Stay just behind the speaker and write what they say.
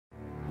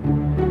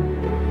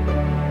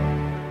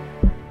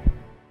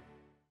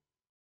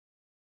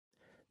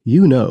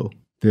You know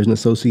there's an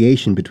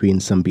association between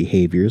some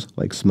behaviors,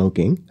 like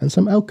smoking, and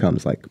some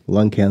outcomes, like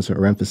lung cancer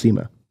or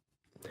emphysema.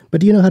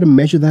 But do you know how to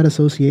measure that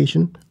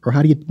association? Or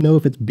how do you know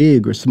if it's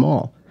big or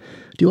small?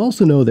 Do you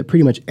also know that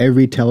pretty much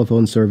every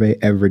telephone survey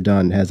ever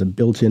done has a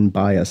built-in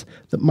bias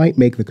that might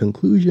make the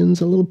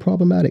conclusions a little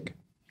problematic?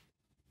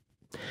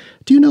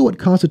 Do you know what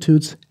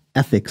constitutes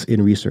ethics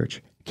in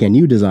research? Can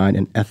you design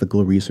an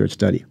ethical research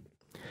study?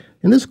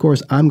 In this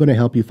course, I'm going to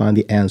help you find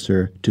the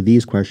answer to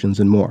these questions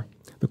and more.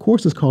 The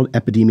course is called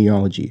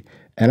Epidemiology,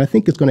 and I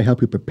think it's going to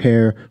help you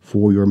prepare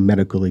for your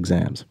medical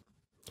exams.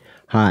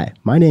 Hi,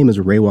 my name is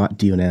Raywat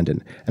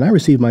Deonandan, and I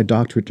received my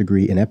doctorate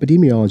degree in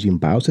epidemiology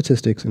and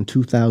biostatistics in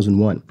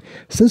 2001.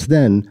 Since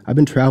then, I've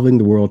been traveling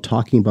the world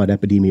talking about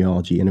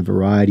epidemiology in a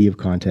variety of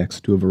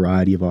contexts to a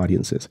variety of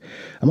audiences.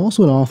 I'm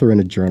also an author and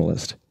a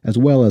journalist, as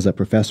well as a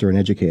professor and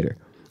educator.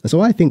 And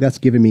so I think that's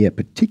given me a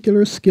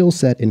particular skill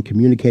set in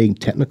communicating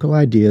technical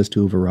ideas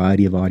to a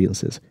variety of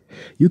audiences.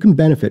 You can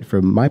benefit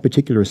from my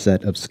particular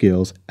set of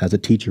skills as a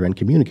teacher and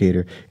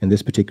communicator in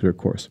this particular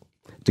course.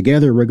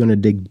 Together, we're going to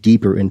dig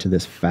deeper into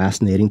this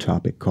fascinating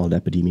topic called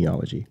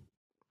epidemiology.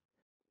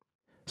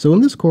 So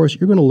in this course,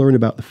 you're going to learn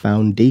about the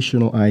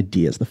foundational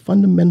ideas, the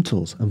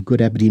fundamentals of good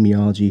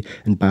epidemiology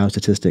and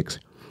biostatistics.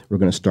 We're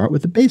going to start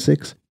with the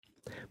basics,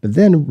 but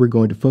then we're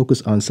going to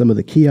focus on some of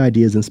the key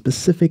ideas in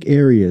specific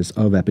areas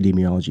of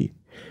epidemiology.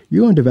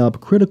 You're going to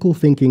develop critical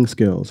thinking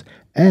skills,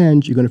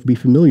 and you're going to be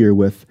familiar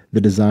with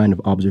the design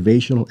of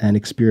observational and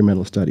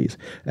experimental studies,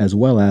 as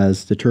well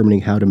as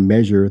determining how to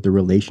measure the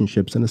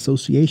relationships and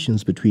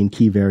associations between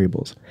key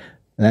variables.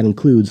 And that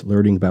includes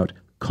learning about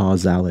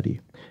causality.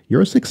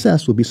 Your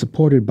success will be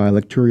supported by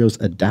Lecturio's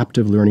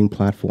adaptive learning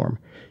platform.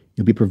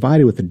 You'll be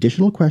provided with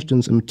additional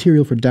questions and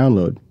material for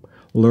download.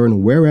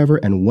 Learn wherever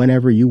and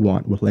whenever you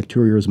want with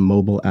Lecturio's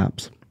mobile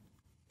apps.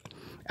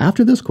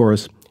 After this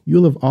course,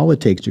 you'll have all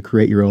it takes to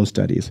create your own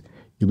studies.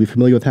 You'll be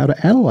familiar with how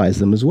to analyze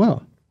them as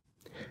well.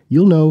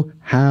 You'll know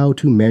how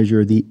to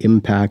measure the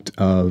impact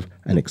of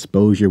an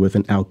exposure with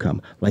an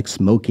outcome, like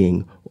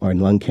smoking or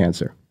lung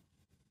cancer.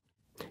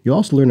 You'll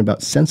also learn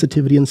about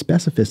sensitivity and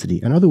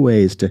specificity and other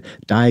ways to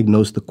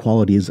diagnose the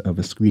qualities of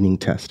a screening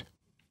test.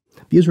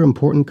 These are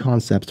important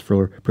concepts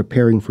for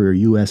preparing for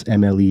your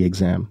USMLE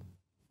exam.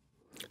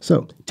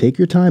 So, take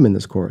your time in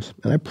this course,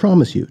 and I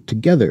promise you,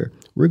 together,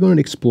 we're going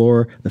to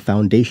explore the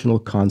foundational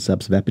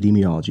concepts of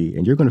epidemiology,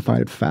 and you're going to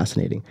find it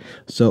fascinating.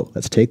 So,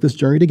 let's take this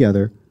journey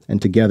together, and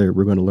together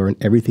we're going to learn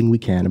everything we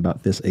can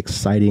about this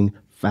exciting,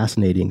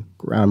 fascinating,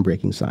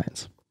 groundbreaking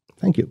science.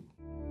 Thank you.